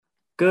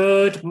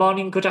Good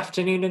morning, good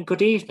afternoon, and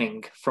good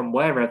evening from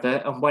wherever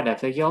and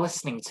whenever you're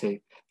listening to.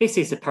 This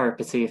is the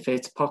Peripatetic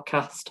Theatre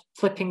podcast,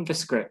 Flipping the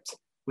Script,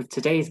 with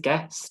today's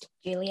guest,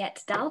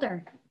 Juliet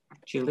Daalder.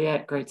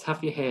 Juliet, great to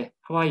have you here.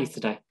 How are you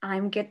today?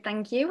 I'm good,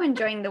 thank you.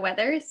 Enjoying the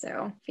weather,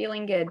 so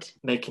feeling good.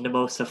 Making the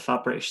most of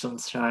that British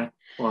sunshine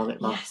while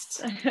it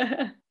lasts.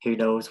 Yes. Who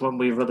knows, when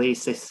we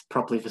release this,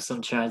 probably the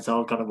sunshine's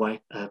all gone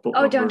away.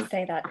 Don't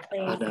say that,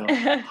 please. I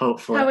know,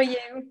 hopefully. How are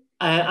you?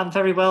 I'm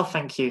very well,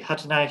 thank you.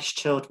 Had a nice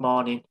chilled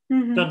morning,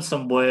 done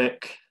some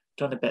work,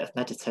 done a bit of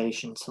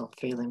meditation, so I'm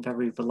feeling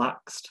very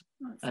relaxed.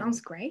 That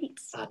sounds great.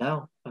 I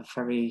know. I'm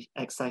very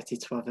excited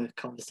to have a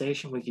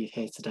conversation with you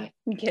here today.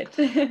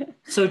 Good.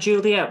 So,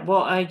 Juliet,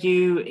 what are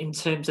you in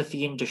terms of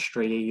the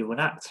industry? Are you an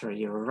actor? Are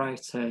you a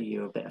writer? Are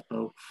you a bit of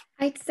both?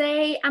 I'd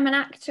say I'm an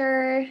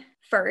actor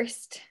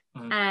first,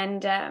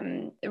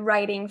 and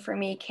writing for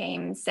me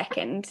came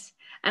second.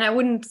 And I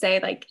wouldn't say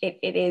like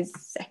it is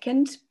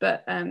second,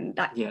 but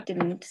that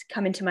didn't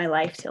come into my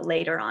life till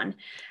later on.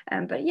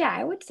 But yeah,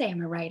 I would say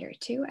I'm a writer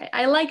too.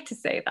 I like to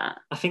say that.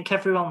 I think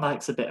everyone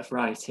likes a bit of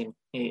writing.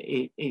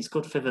 It's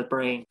good for the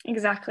brain.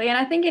 Exactly. And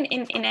I think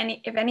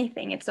if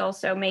anything, it's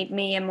also made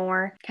me a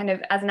more kind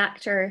of, as an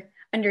actor,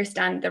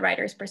 understand the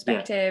writer's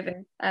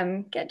perspective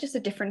and get just a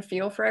different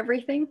feel for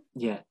everything.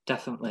 Yeah,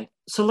 definitely.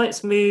 So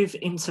let's move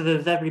into the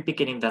very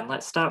beginning then.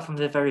 Let's start from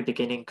the very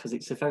beginning because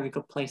it's a very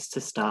good place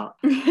to start.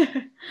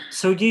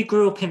 So you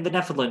grew up in the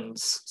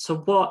Netherlands. So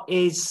what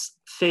is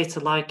theatre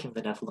like in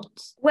the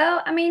Netherlands?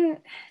 Well, I mean,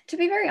 to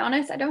be very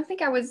honest, I don't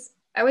think I was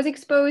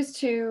exposed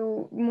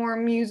to more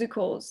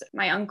musicals.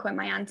 My uncle and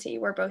my auntie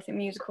were both in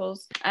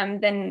musicals,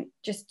 then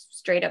just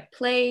straight up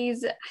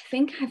plays. I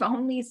think I've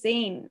only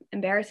seen,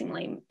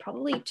 embarrassingly,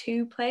 probably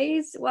 2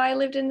 plays while I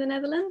lived in the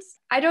Netherlands.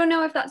 I don't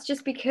know if that's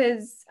just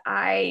because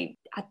I,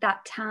 at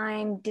that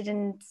time,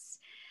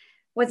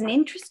 wasn't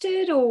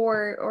interested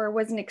or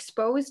wasn't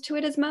exposed to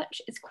it as much.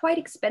 It's quite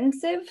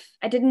expensive.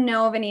 I didn't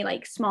know of any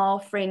like small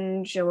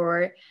fringe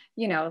or,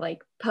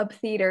 like pub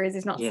theaters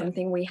is not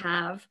something we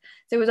have.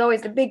 So it was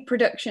always the big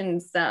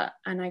productions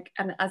and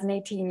as an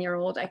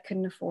 18-year-old, I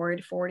couldn't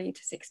afford 40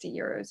 to 60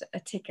 euros a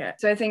ticket.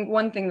 So I think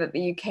one thing that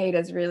the UK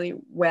does really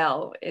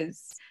well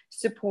is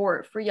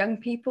support for young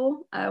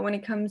people when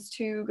it comes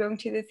to going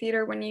to the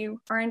theatre when you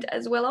aren't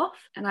as well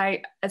off. And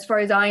as far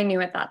as I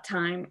knew at that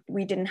time,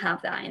 we didn't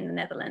have that in the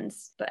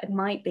Netherlands, but it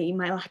might be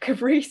my lack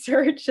of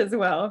research as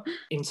well.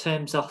 In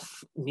terms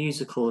of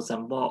musicals,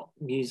 and what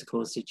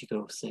musicals did you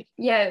go see?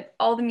 Yeah,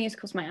 all the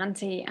musicals my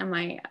auntie and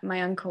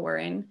my uncle were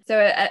in.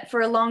 So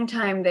for a long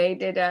time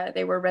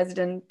they were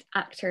resident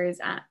actors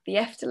at the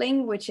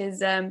Efteling, which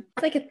is it's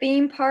like a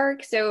theme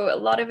park. So a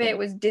lot of it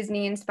was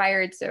Disney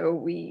inspired. So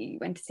we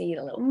went to see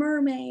The Little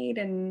Mermaid,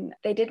 and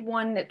they did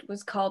one that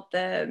was called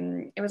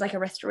it was like a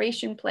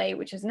restoration play,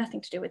 which has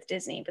nothing to do with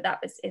Disney, but that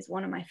is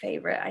one of my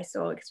favorite. I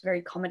saw it's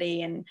very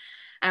comedy and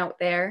out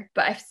there.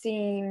 But I've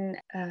seen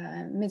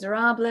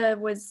Miserable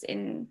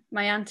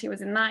my auntie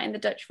was in that, in the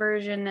Dutch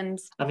version. And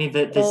I mean,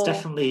 there's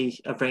definitely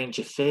a range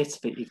of theatre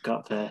that you've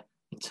got there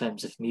in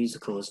terms of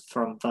musicals,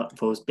 from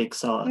those big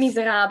sort of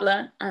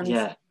Miserable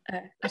and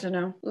I don't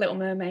know, Little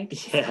Mermaid.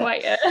 Yeah. It's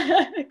quite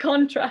a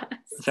contrast.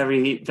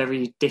 Very,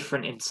 very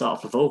different in sort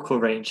of a vocal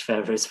range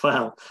there as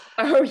well.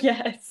 Oh,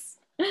 yes.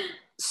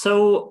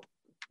 So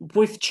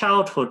with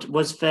childhood,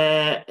 was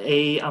there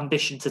a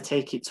ambition to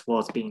take it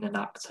towards being an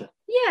actor?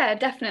 Yeah,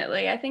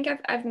 definitely. I think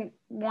I've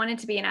wanted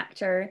to be an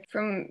actor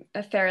from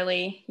a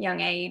fairly young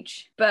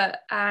age,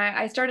 but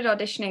I started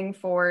auditioning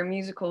for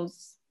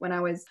musicals when I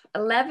was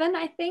 11,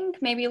 I think,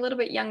 maybe a little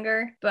bit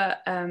younger. But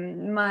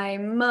my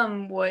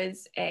mum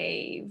was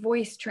a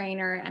voice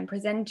trainer and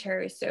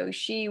presenter, so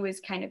she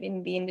was kind of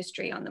in the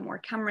industry on the more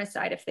camera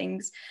side of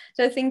things.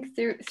 So I think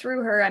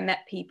through her, I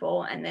met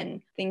people, and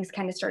then things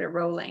kind of started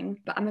rolling.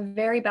 But I'm a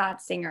very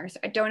bad singer, so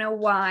I don't know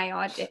why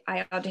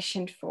I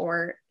auditioned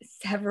for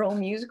several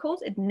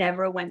musicals. It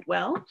never went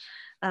well.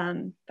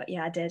 But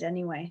yeah, I did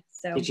anyway.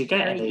 So did you get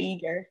very any?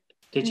 eager.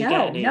 Did you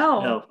get any?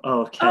 No.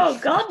 Oh, okay. Oh,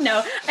 God,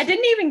 no. I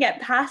didn't even get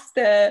past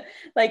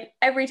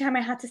every time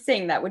I had to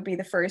sing, that would be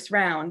the first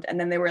round. And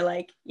then they were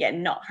like, yeah,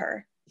 not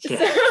her.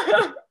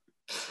 Yeah.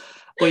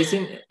 Well,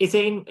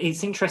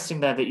 it's interesting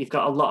there that you've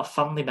got a lot of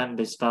family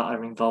members that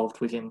are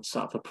involved within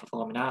sort of a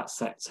performing arts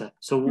sector.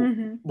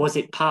 So was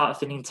it part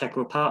of an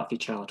integral part of your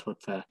childhood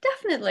there?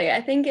 Definitely.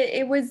 I think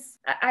it was,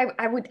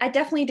 I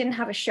definitely didn't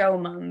have a show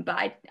mum,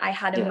 but I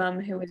had a mum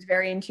who was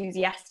very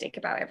enthusiastic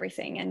about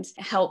everything and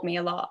helped me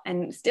a lot,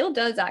 and still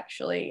does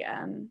actually.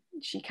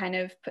 She kind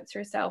of puts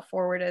herself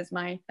forward as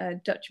my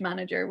Dutch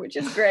manager, which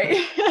is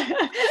great.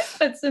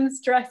 Puts some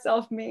stress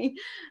off me.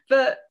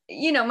 But,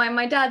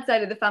 my dad's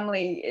side of the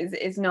family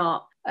is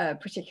not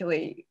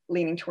particularly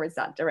leaning towards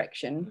that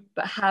direction.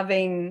 But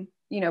having,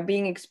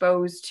 being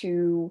exposed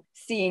to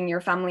seeing your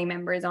family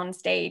members on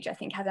stage, I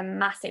think has a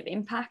massive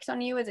impact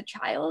on you as a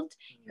child.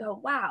 You go,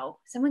 wow,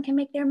 someone can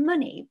make their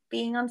money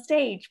being on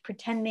stage,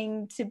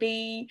 pretending to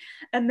be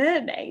a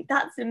mermaid.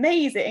 That's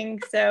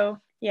amazing. So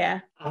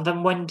yeah. And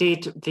then when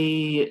did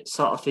the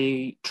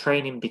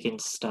training begin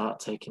to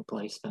start taking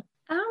place then?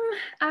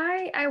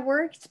 I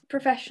worked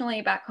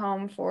professionally back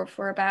home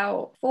for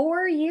about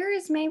 4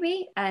 years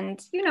maybe,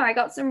 and I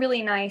got some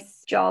really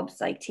nice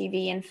jobs like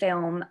TV and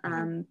film,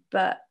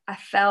 but I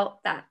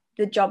felt that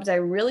the jobs I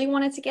really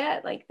wanted to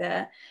get, like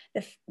the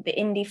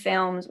indie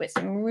films with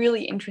some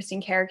really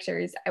interesting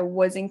characters, I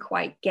wasn't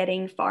quite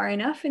getting far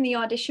enough in the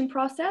audition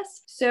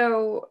process.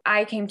 So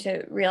I came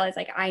to realize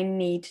like I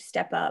need to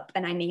step up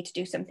and I need to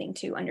do something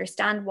to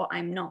understand what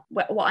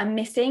I'm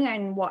missing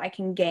and what I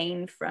can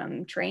gain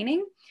from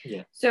training.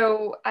 Yeah.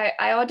 So I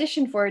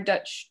auditioned for a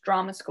Dutch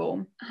drama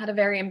school. I had a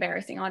very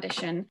embarrassing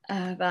audition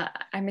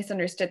that I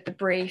misunderstood the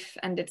brief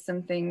and did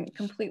something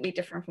completely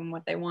different from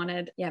what they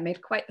wanted. Yeah,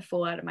 made quite the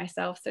fool out of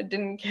myself. So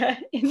didn't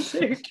get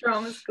into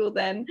drama school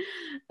then.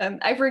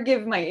 I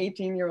forgive my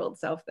 18-year-old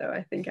self though.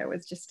 I think I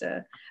was just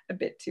a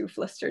bit too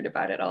flustered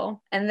about it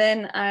all. And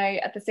then I,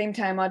 at the same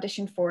time,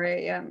 auditioned for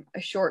a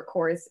short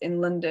course in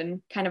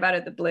London, kind of out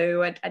of the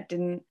blue. I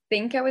didn't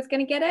think I was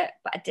going to get it,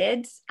 but I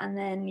did. And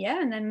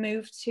then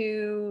moved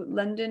to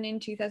London in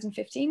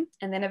 2015.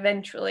 And then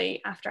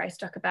eventually, after I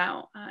stuck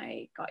about,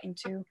 I got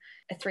into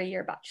a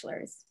 3-year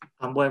bachelor's.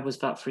 And where was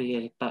that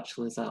 3-year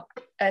bachelor's at?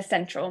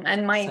 Central.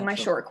 And my Central.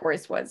 short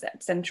course was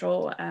at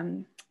Central,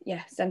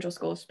 Central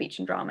School of Speech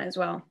and Drama as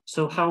well.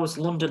 So how was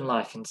London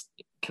life in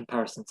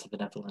comparison to the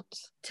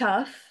Netherlands?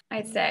 Tough,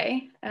 I'd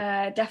say.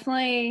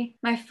 Definitely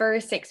my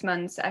first 6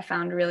 months I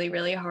found really,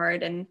 really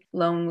hard and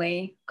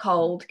lonely,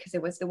 cold because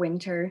it was the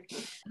winter.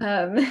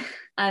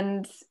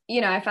 And,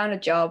 I found a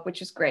job, which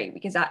was great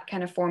because that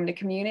kind of formed a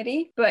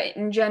community. But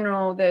in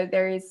general,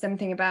 there is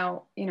something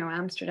about,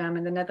 Amsterdam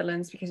and the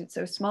Netherlands, because it's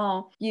so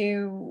small,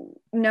 you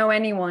know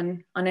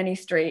anyone on any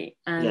street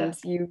and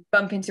you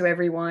bump into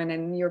everyone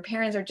and your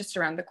parents are just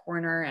around the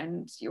corner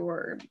and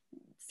your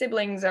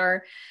siblings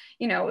are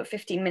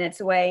 15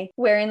 minutes away,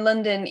 where in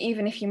London,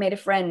 even if you made a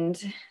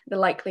friend, the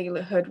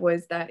likelihood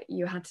was that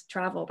you had to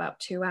travel about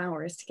 2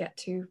 hours to get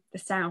to the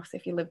south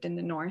if you lived in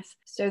the north.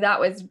 So that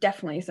was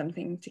definitely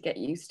something to get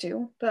used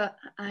to. But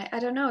I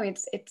don't know, it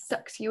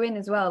sucks you in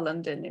as well,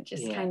 London. It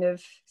just kind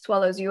of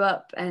swallows you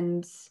up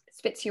and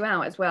spits you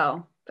out as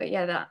well. But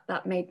yeah,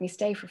 that made me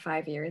stay for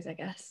 5 years, I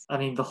guess. I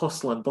mean, the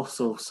hustle and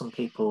bustle, some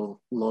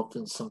people love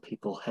and some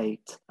people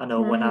hate. I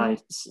know when I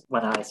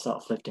sort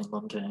of lived in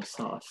London and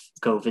sort of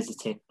go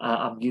visiting,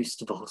 I'm used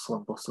to the hustle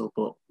and bustle,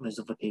 but there's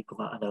other people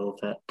that I know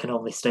that can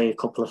only stay a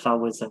couple of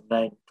hours and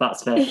then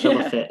that's their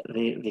fill of it.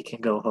 They can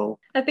go home.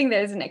 I think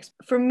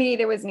for me,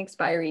 there was an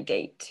expiry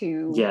date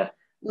to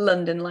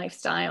London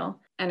lifestyle.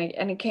 And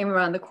it came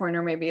around the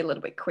corner maybe a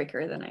little bit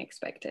quicker than I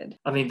expected.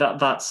 I mean,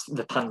 that's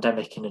the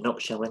pandemic in a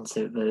nutshell, isn't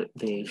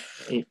it?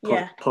 It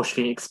pushed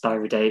the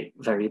expiry date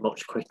very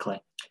much quickly.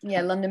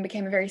 Yeah, London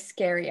became a very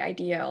scary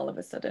idea all of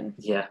a sudden.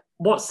 Yeah.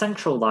 What's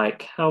Central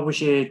like? How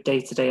was your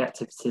day-to-day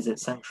activities at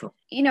Central?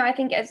 I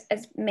think as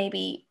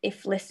maybe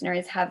if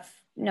listeners have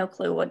no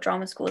clue what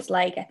drama school is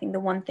like, I think the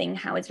one thing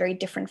how it's very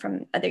different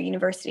from other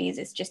universities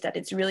is just that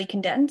it's really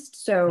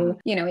condensed. So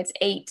it's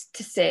 8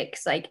 to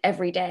 6 like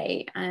every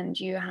day, and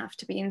you have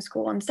to be in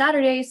school on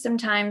Saturdays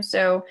sometimes,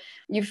 so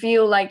you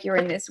feel like you're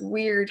in this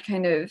weird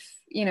kind of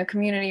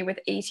community with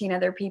 18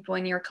 other people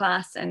in your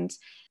class, and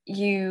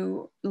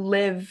you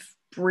live,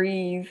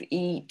 breathe,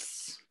 eat,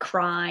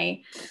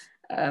 cry,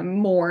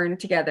 mourn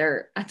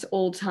together at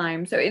all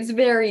times. So it's a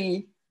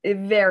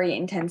very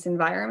intense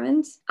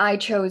environment. I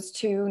chose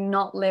to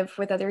not live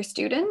with other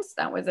students.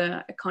 That was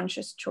a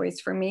conscious choice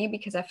for me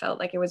because I felt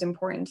like it was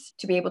important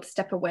to be able to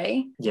step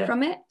away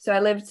from it. So I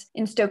lived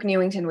in Stoke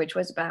Newington, which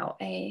was about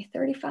a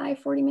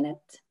 40 minute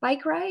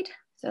bike ride.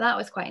 So that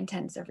was quite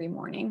intense every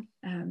morning,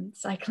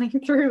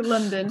 cycling through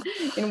London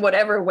in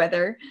whatever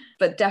weather,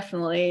 but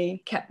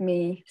definitely kept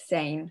me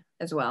sane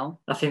as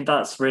well. I think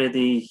that's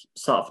really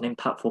sort of an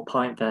impactful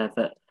point there,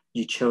 that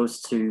you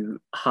chose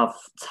to have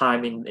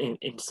time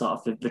in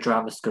sort of the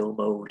drama school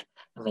mode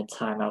and then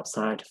time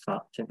outside of that.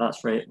 I think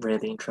that's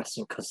really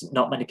interesting because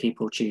not many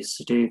people choose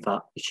to do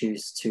that. You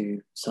choose to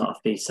sort of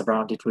be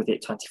surrounded with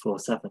it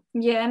 24/7.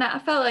 Yeah, and I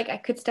felt like I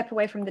could step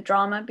away from the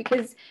drama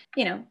because,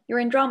 you're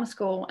in drama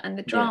school and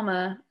the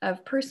drama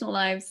of personal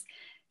lives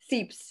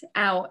seeps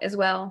out as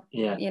well.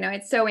 Yeah.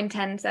 It's so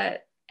intense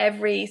that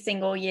every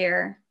single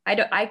year,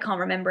 I can't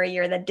remember a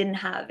year that didn't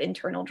have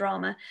internal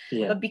drama,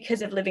 but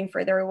because of living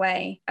further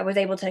away, I was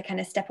able to kind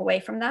of step away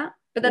from that.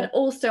 But that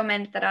also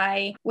meant that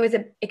I was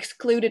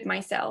excluded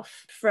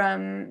myself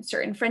from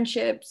certain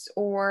friendships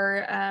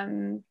or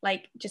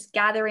like just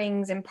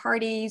gatherings and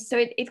parties. So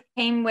it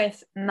came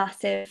with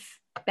massive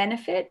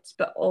benefits,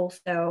 but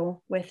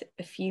also with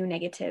a few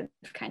negative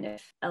kind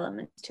of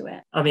elements to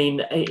it. I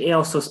mean, it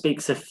also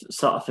speaks of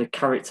sort of a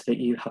character that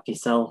you have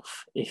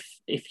yourself.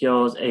 If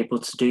you're able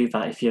to do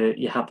that, if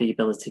you have the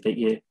ability that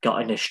you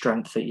got enough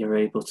strength that you're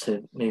able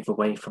to move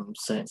away from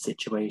certain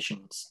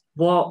situations.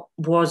 What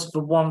was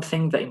the one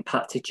thing that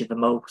impacted you the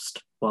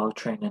most while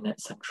training at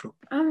Central?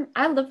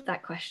 I love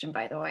that question,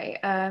 by the way.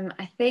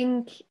 I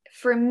think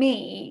for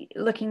me,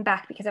 looking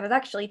back, because I was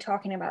actually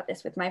talking about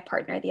this with my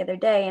partner the other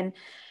day, and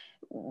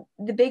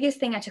the biggest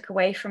thing I took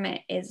away from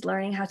it is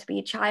learning how to be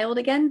a child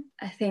again.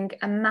 I think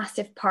a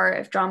massive part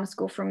of drama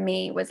school for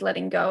me was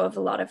letting go of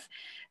a lot of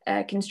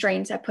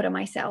constraints I put on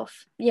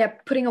myself. Yeah,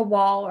 putting a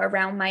wall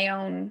around my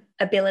own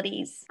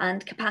abilities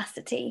and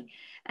capacity,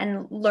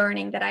 and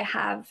learning that I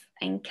have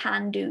and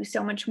can do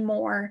so much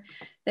more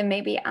than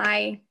maybe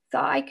I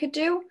thought I could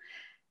do.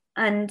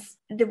 And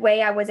the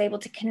way I was able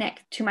to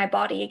connect to my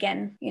body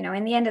again, you know,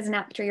 in the end, as an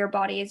actor, your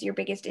body is your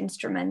biggest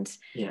instrument.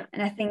 Yeah.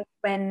 And I think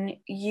when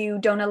you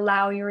don't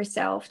allow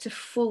yourself to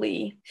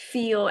fully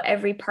feel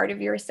every part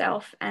of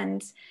yourself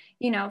and,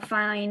 you know,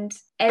 find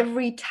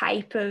every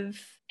type of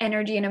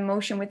energy and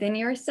emotion within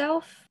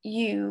yourself,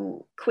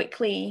 you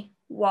quickly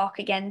walk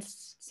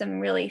against some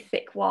really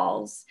thick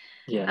walls.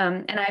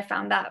 Yeah. And I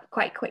found that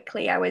quite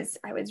quickly. I was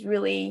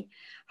really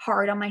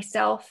hard on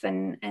myself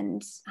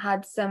and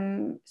had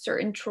some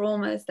certain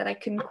traumas that I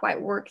couldn't quite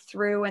work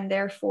through, and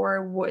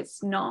therefore was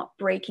not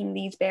breaking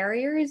these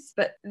barriers.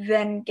 But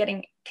then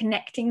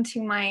connecting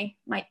to my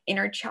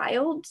inner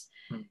child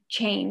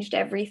changed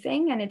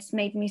everything, and it's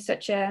made me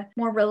such a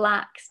more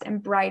relaxed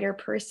and brighter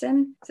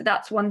person. So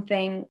that's one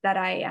thing that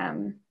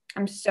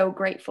I'm so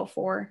grateful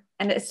for,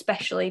 and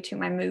especially to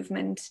my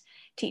movement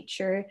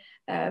teacher,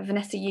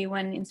 Vanessa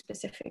Ewan in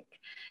specific.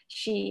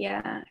 She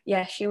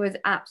was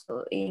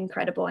absolutely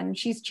incredible, and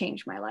she's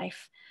changed my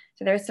life.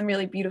 So there's some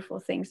really beautiful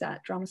things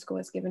that drama school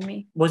has given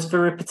me. Was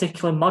there a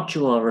particular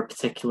module or a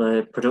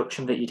particular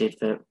production that you did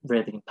that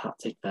really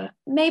impacted there?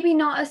 Maybe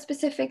not a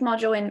specific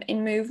module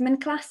in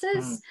movement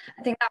classes.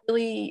 I think that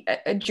really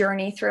a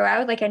journey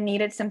throughout. Like I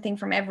needed something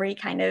from every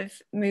kind of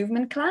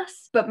movement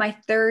class. But my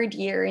third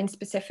year in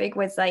specific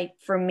was like,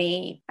 for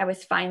me, I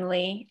was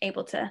finally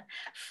able to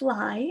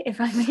fly,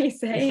 if I may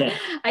say. Yeah.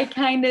 I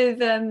kind of,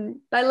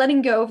 by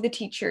letting go of the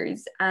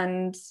teachers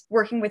and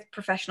working with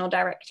professional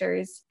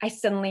directors, I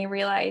suddenly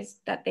realized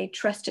that they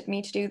trusted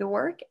me to do the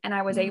work, and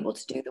I was able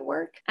to do the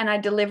work, and I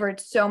delivered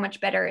so much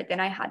better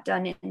than I had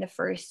done in the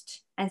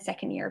first and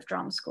second year of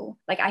drama school.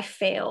 Like I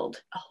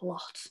failed a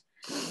lot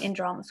in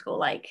drama school,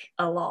 like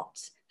a lot.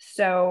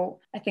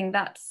 So I think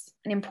that's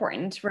an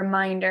important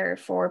reminder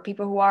for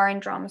people who are in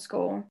drama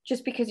school.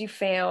 Just because you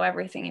fail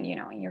everything in, you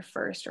know, in your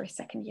first or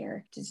second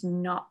year does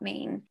not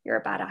mean you're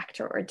a bad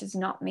actor, or does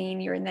not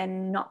mean you're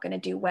then not going to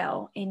do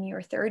well in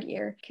your third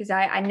year. Because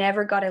I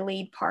never got a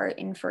lead part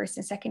in first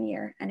and second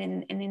year. And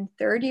in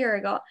third year,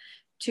 I got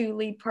 2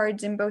 lead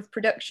parts in both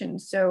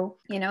productions. So,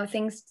 you know,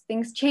 things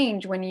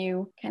change when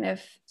you kind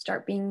of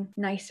start being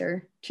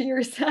nicer to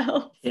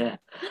yourself. Yeah.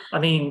 I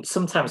mean,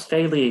 sometimes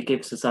failure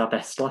gives us our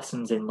best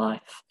lessons in life.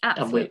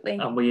 Absolutely.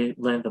 And we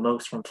learn the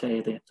most from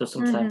failure. So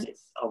sometimes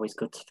it's always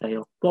good to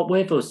fail. What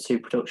were those 2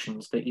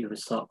 productions that you were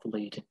sort of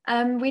leading?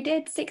 We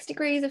did 6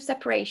 Degrees of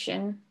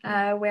Separation,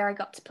 where I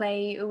got to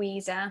play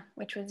Louisa,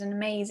 which was an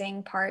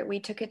amazing part. We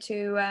took it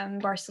to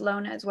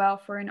Barcelona as well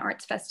for an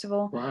arts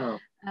festival. Wow.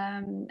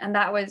 And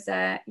that was,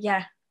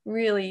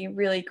 really,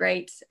 really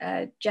great.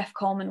 Jeff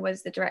Coleman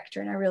was the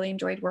director, and I really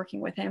enjoyed working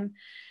with him.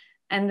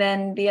 And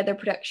then the other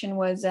production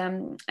was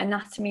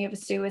Anatomy of a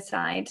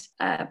Suicide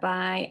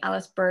by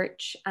Alice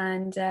Birch,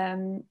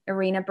 and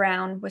Irina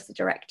Brown was the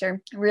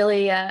director.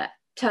 Really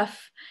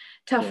tough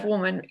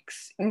woman,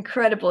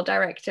 incredible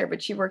director,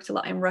 but she worked a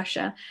lot in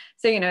Russia.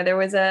 So, you know, there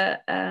was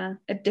a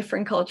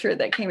different culture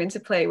that came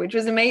into play, which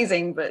was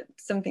amazing, but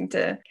something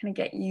to kind of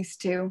get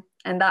used to.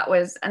 And that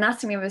was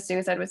Anatomy of a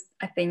Suicide was,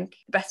 I think,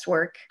 the best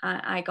work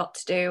I got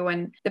to do.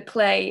 And the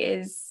play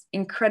is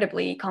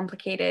incredibly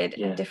complicated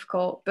and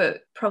difficult,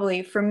 but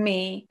probably for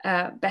me,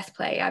 best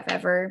play I've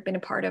ever been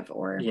a part of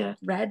or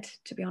read,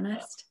 to be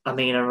honest. I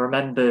mean, I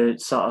remember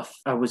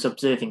I was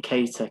observing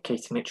Katie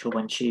Mitchell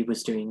when she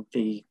was doing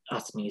the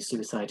Anatomy of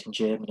Suicide in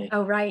Germany.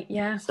 Oh, right,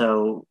 yeah.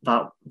 So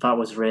that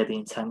was really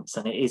intense,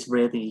 and it is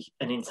really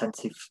an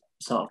intensive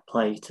sort of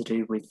play to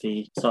do with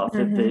the sort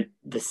of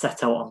the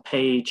set out on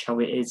page, how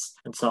it is,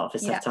 and sort of a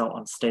set out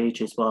on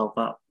stage as well.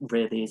 That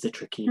really is a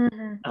tricky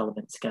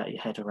element to get your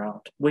head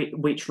around.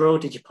 Which role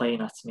did you play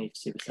in Anatomy of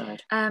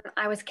Suicide?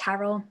 I was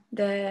Carol,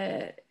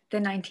 the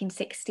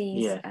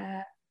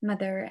 1960s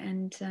mother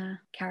and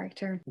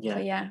character.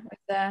 So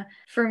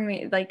for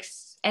me, like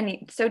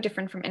so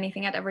different from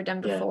anything I'd ever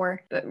done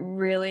before, but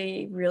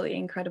really, really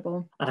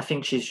incredible. And I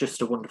think she's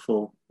just a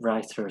wonderful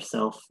writer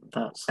herself.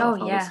 That's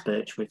Alice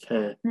Birch, with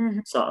her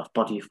sort of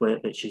body of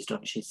work that she's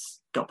done. She's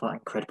got that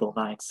incredible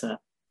mindset.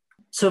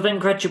 So then,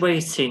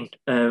 graduating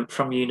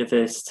from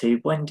university,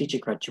 when did you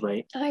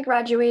graduate? I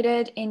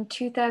graduated in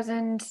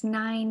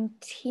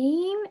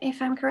 2019,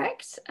 if I'm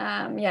correct.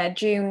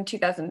 June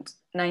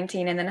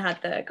 2019, and then had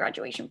the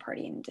graduation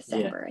party in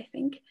December, I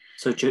think.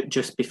 So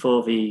just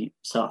before the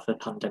sort of the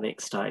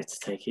pandemic started to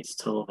take its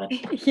toll then.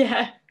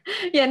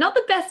 Yeah, not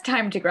the best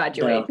time to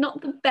graduate,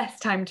 not the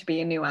best time to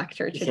be a new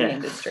actor to the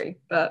industry,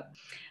 but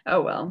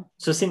oh well.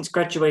 So since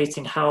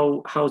graduating,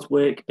 how's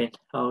work been?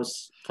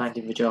 How's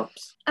finding the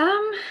jobs?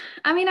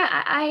 I mean,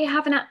 I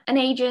have an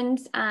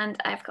agent,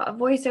 and I've got a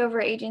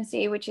voiceover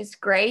agency, which is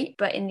great,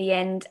 but in the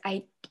end,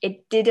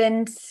 it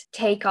didn't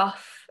take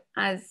off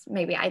as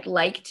maybe I'd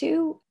like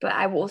to, but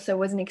I also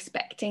wasn't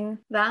expecting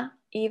that.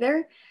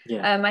 either.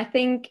 Yeah. I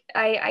think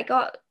I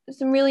got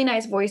some really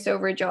nice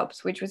voiceover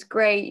jobs, which was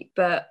great,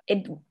 but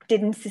it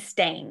didn't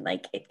sustain.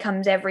 Like, it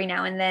comes every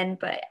now and then,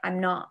 but I'm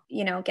not,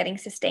 getting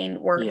sustained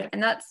work. Yeah.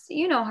 And that's,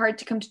 hard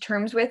to come to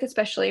terms with,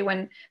 especially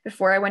when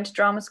before I went to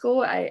drama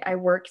school, I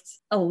worked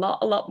a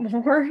lot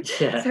more.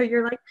 Yeah. So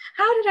you're like,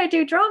 how did I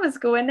do drama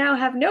school and now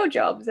have no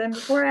jobs? And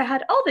before I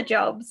had all the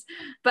jobs.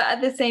 But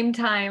at the same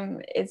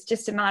time, it's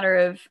just a matter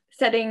of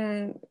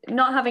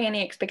not having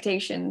any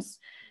expectations,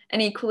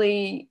 and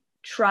equally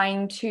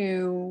trying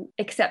to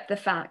accept the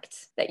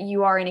fact that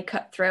you are in a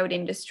cutthroat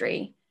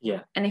industry.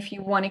 Yeah. And if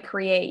you want to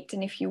create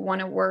and if you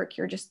want to work,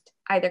 you're just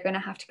either going to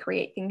have to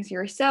create things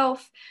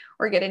yourself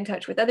or get in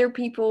touch with other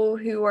people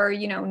who are,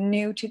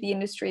 new to the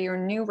industry, or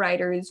new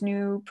writers,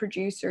 new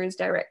producers,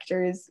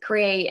 directors,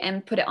 create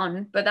and put it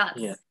on. But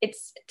it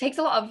takes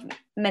a lot of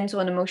mental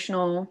and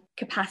emotional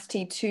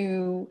capacity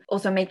to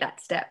also make that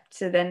step,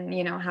 to then,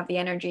 have the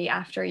energy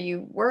after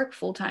you work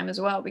full time as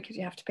well, because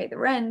you have to pay the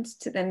rent,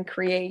 to then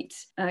create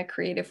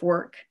creative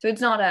work. So it's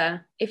not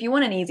if you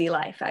want an easy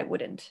life, I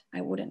wouldn't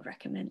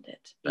recommend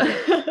it.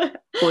 Yeah.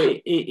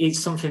 But it's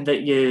something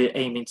that you're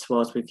aiming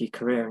towards with your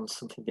career, and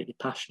something that you're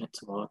passionate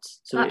towards.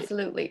 So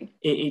absolutely.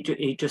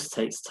 It just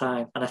takes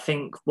time. And I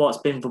think what's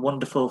been the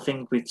wonderful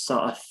thing with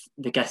sort of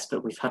the guests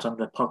that we've had on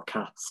the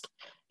podcast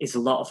is a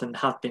lot of them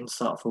have been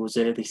sort of those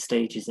early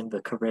stages in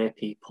the career,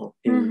 people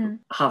who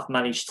have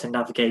managed to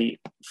navigate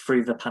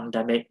through the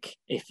pandemic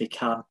if they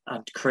can,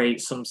 and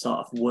create some sort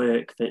of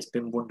work that's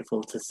been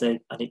wonderful to see.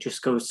 And it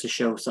just goes to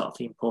show sort of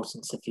the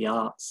importance of the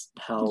arts,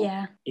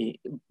 how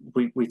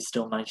we've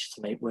still managed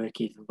to make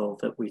work, even though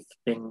that we've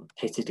been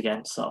pitted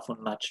against sort of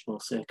unmanageable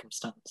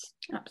circumstance.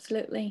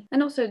 Absolutely.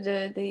 And also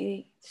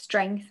the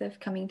strength of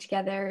coming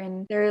together.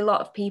 And there are a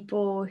lot of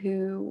people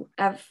who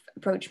have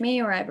approached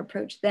me, or I've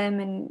approached them,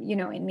 and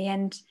in the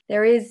end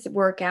there is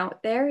work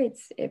out there.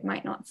 It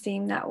might not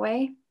seem that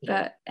way,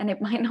 and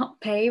it might not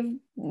pay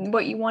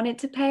what you want it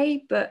to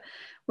pay, but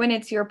when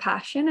it's your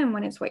passion and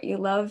when it's what you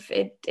love,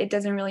 it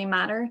doesn't really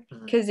matter,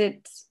 because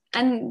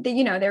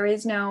there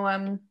is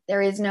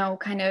no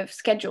kind of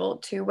schedule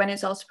to when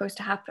it's all supposed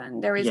to happen.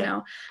 There is no,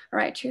 all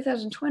right,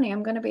 2020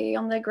 I'm going to be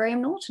on the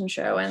Graham Norton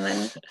show, and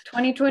then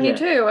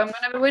 2022 I'm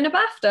going to win a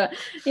BAFTA.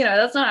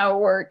 That's not how it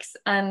works.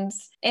 And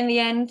in the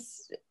end,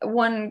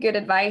 one good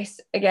advice,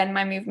 again,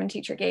 my movement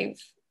teacher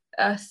gave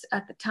us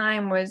at the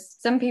time was,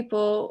 some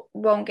people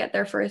won't get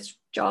their first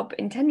job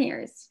in 10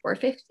 years or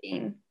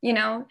 15.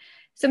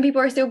 Some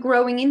people are still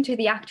growing into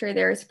the actor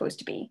they're supposed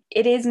to be.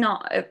 It is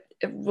not a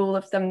rule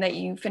of thumb that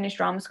you finish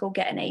drama school,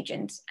 get an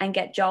agent, and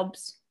get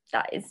jobs.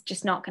 That is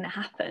just not going to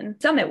happen.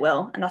 Some it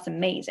will, and that's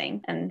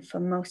amazing. And for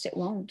most, it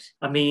won't.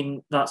 I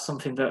mean, that's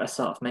something that I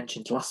sort of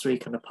mentioned last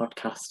week on the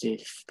podcast.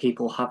 If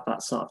people have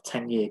that sort of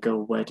 10-year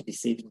goal, where do they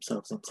see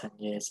themselves in 10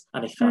 years?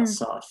 And if that's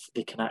sort of,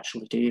 they can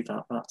actually do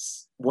that,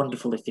 that's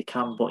wonderful if they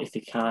can. But if they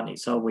can't,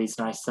 it's always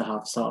nice to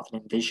have sort of an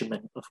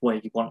envisionment of where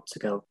you want to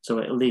go. So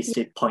at least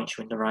it points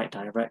you in the right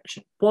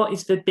direction. What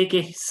is the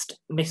biggest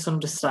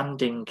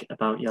misunderstanding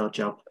about your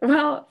job?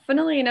 Well,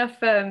 funnily enough,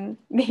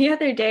 the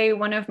other day,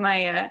 one of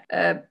my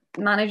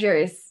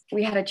managers,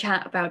 we had a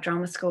chat about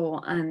drama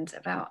school and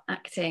about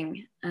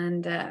acting,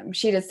 and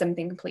she does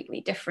something completely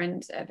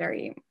different,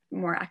 very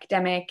more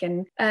academic,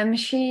 and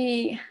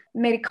she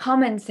made a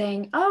comment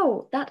saying,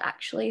 oh, that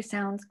actually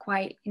sounds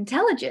quite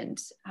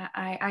intelligent.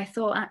 I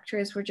thought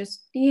actors were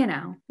just,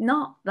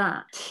 not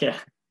that. Yeah.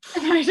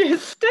 And I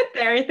just stood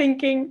there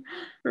thinking,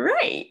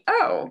 right,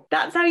 oh,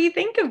 that's how you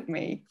think of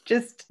me.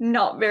 Just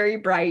not very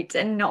bright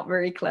and not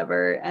very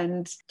clever,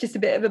 and just a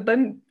bit of a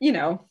bum,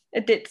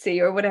 a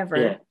ditzy or whatever.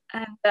 Yeah.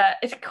 And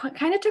it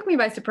kind of took me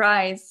by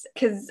surprise,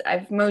 because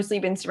I've mostly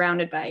been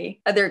surrounded by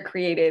other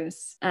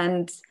creatives.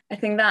 And I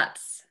thought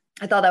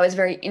that was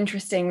very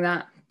interesting,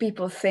 that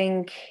people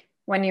think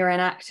when you're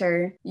an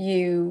actor,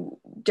 you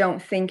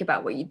don't think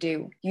about what you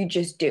do. You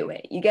just do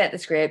it. You get the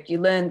script, you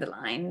learn the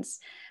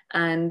lines,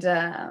 and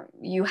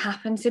you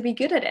happen to be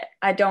good at it.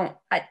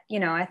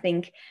 I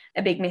think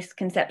a big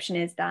misconception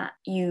is that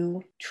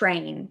you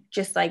train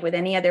just like with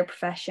any other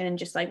profession,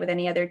 just like with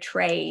any other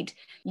trade.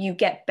 You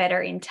get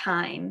better in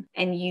time,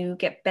 and you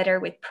get better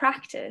with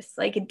practice.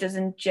 Like, it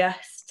doesn't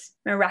just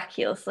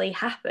miraculously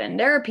happen.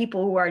 There are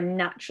people who are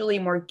naturally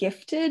more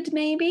gifted,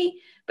 maybe,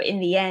 but in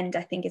the end,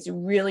 I think it's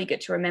really good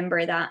to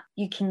remember that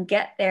you can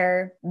get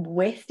there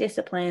with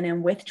discipline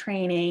and with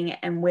training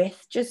and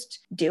with just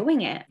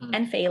doing it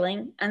and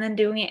failing and then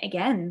doing it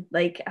again.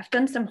 Like, I've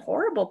done some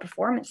horrible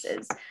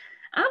performances,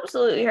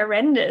 absolutely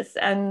horrendous.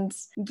 And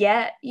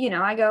yet,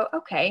 I go,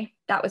 okay,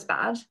 that was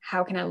bad.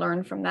 How can I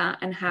learn from that?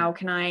 And how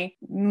can I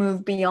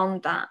move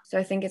beyond that? So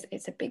I think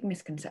it's a big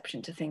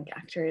misconception to think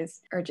actors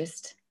are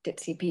just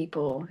ditzy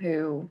people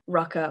who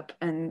rock up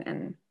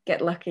and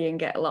get lucky and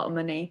get a lot of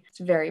money. It's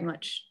very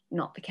much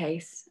not the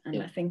case.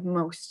 And I think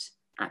most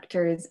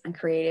actors and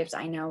creatives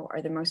I know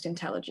are the most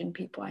intelligent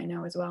people I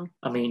know as well.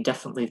 I mean,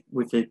 definitely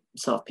with the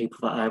sort of people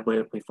that I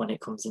work with, when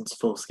it comes into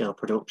full-scale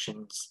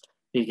productions,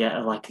 you get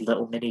a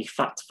little mini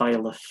fact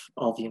file of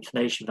all the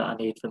information that I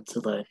need them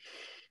to learn.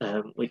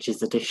 which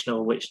is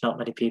additional, which not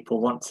many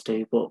people want to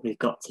do, but we've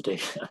got to do.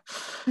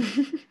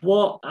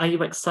 What are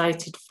you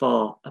excited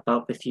for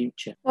about the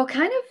future? Well,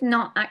 kind of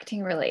not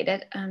acting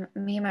related.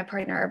 Me and my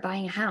partner are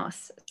buying a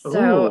house.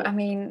 So, Ooh. I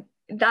mean,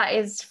 that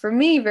is for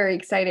me very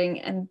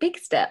exciting and big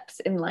steps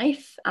in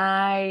life.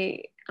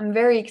 I'm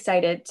very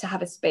excited to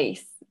have a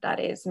space that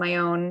is my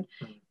own,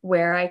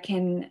 where I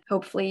can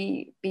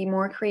hopefully be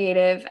more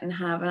creative and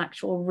have an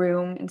actual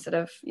room instead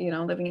of,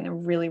 living in a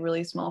really,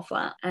 really small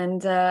flat.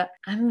 And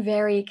I'm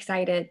very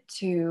excited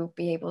to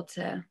be able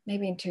to,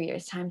 maybe in 2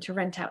 years' time, to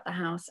rent out the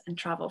house and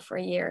travel for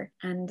a year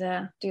and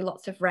do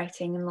lots of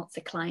writing and lots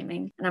of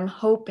climbing. And I'm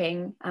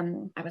hoping,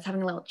 I was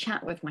having a little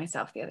chat with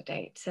myself the other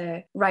day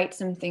to write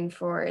something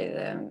for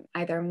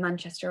either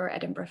Manchester or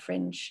Edinburgh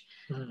Fringe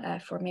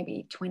for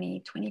maybe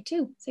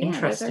 2022. So yeah,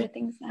 those are the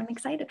things I'm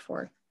excited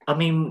for. I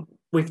mean,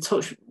 we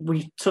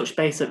touched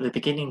base at the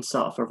beginning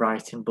sort of for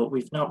writing, but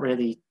we've not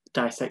really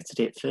dissected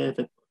it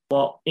further.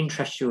 What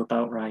interests you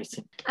about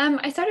writing?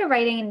 I started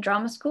writing in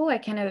drama school. I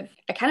kind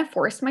of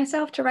forced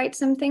myself to write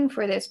something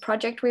for this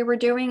project we were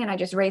doing, and I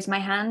just raised my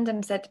hand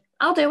and said,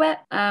 I'll do it.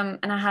 And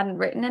I hadn't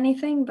written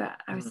anything, but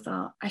I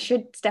thought I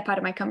should step out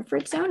of my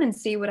comfort zone and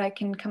see what I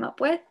can come up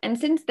with. And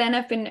since then,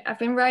 I've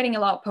been writing a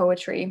lot of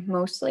poetry,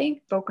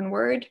 mostly spoken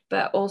word,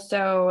 but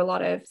also a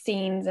lot of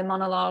scenes and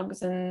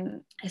monologues.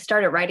 And I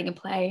started writing a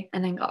play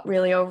and then got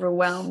really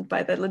overwhelmed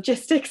by the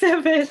logistics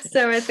of it.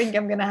 So I think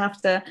I'm going to have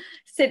to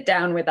sit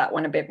down with that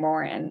one a bit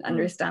more and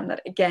understand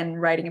that, again,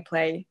 writing a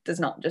play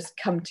does not just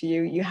come to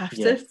you. You have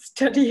to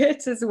study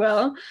it as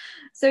well.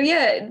 So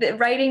yeah, the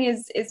writing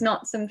is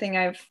not something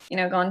I've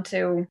gone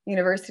to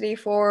university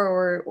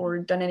for or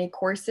done any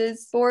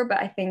courses for, but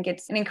I think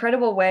it's an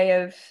incredible way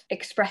of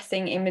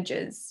expressing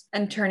images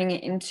and turning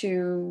it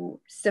into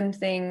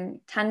something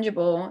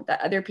tangible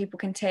that other people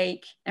can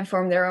take and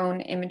form their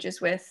own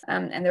images with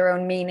and their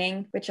own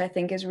meaning, which I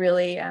think is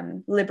really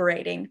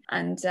liberating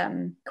and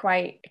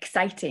quite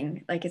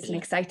exciting. Like it's an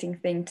exciting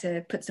thing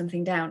to put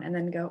something down and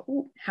then go,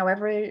 ooh,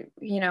 however,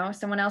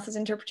 someone else's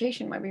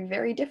interpretation might be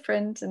very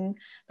different, and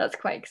that's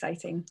quite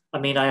exciting. I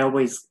mean, I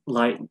always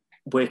like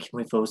working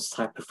with those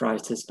type of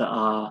writers that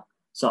are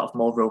sort of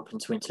more open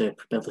to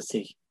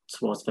interpretability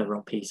towards their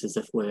own pieces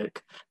of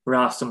work. There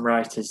are some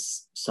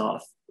writers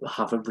sort of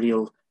have a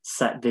real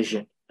set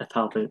vision of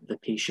how the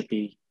piece should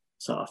be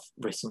sort of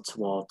written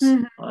towards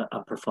and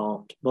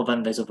performed. Well,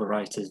 then there's other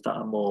writers that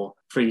are more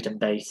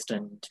freedom-based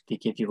and they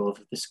give you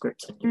over the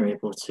script and you're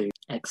able to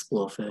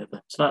explore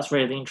further. So that's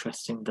really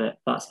interesting that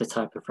that's the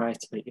type of writer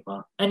that you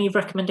are. Any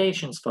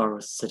recommendations for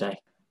us today?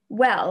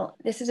 Well,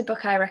 this is a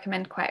book I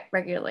recommend quite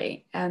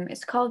regularly.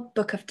 It's called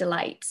Book of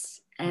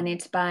Delights, and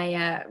it's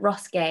by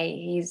Ross Gay.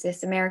 He's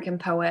this American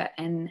poet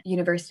and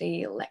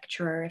university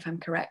lecturer, if I'm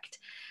correct.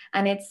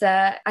 And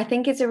I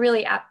think it's a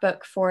really apt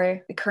book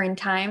for the current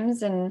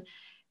times, and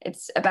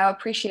it's about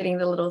appreciating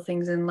the little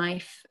things in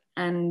life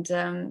and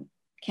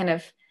kind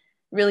of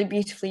really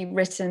beautifully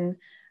written.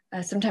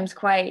 Sometimes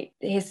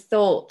his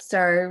thoughts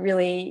are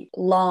really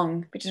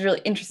long, which is really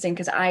interesting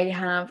because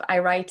I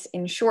write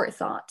in short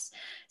thoughts.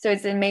 So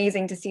it's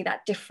amazing to see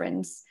that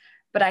difference.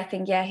 But I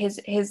think,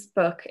 his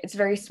book, it's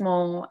very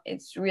small,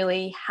 it's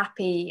really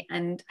happy,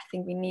 and I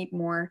think we need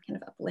more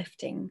kind of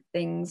uplifting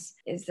things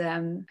is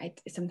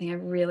something I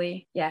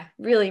really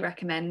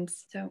recommend.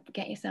 So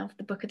get yourself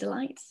the Book of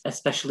Delights.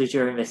 Especially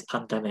during this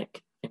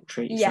pandemic,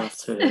 treat yourself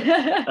to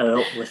an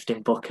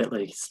uplifting book at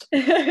least.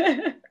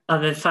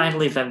 And then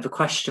finally, the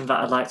question that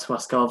I'd like to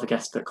ask all the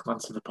guests that come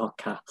onto the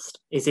podcast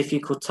is, if you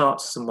could talk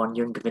to someone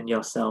younger than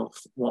yourself,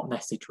 what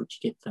message would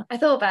you give them? I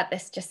thought about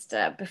this just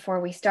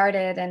before we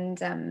started,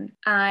 and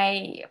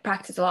I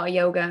practice a lot of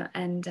yoga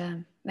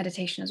and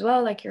meditation as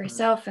well, like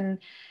yourself. And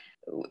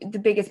the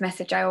biggest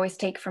message I always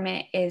take from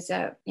it is,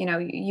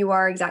 you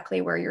are exactly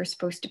where you're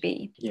supposed to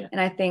be. Yeah.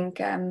 And I think,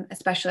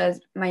 especially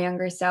as my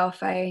younger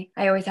self, I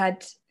always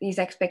had these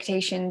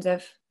expectations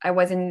of, I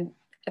was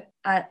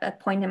at a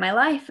point in my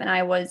life and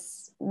I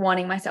was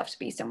wanting myself to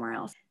be somewhere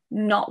else,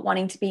 not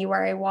wanting to be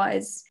where I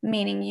was,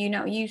 meaning,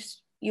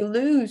 you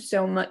lose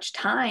so much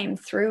time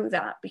through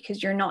that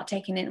because you're not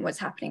taking in what's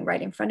happening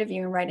right in front of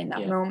you and right in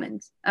that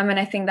moment. And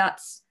I think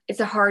it's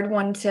a hard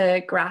one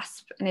to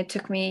grasp, and it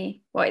took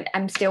me,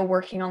 I'm still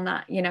working on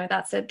that,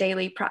 that's a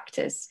daily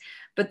practice,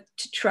 but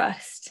to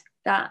trust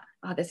that,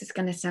 this is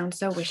going to sound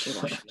so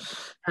wishy-washy,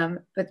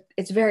 but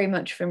it's very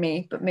much for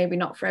me, but maybe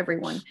not for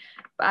everyone.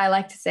 But I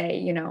like to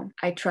say,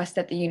 I trust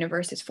that the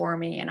universe is for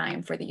me and I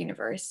am for the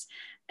universe.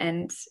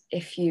 And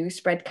if you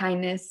spread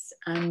kindness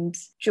and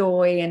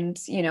joy and,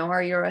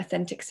 are your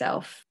authentic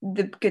self,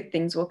 the good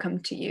things will come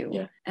to you.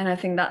 Yeah. And I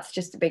think that's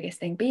just the biggest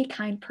thing. Be a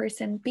kind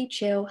person, be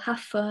chill, have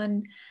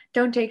fun.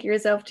 Don't take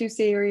yourself too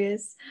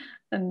serious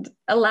and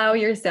allow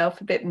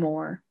yourself a bit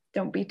more.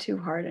 Don't be too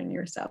hard on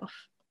yourself.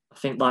 I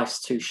think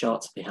life's too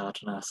short to be hard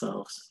on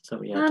ourselves.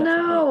 So yeah, I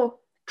know.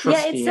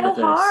 Trust it's so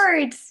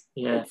hard.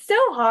 Yeah. It's so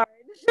hard.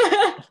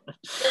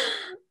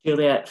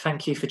 Juliet,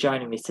 thank you for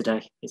joining me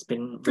today. It's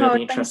been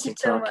really interesting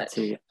talking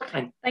to you.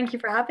 Thank you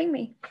for having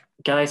me.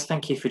 guys,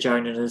 thank you for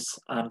joining us,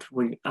 and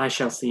I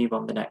shall see you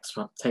on the next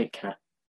one. Take care.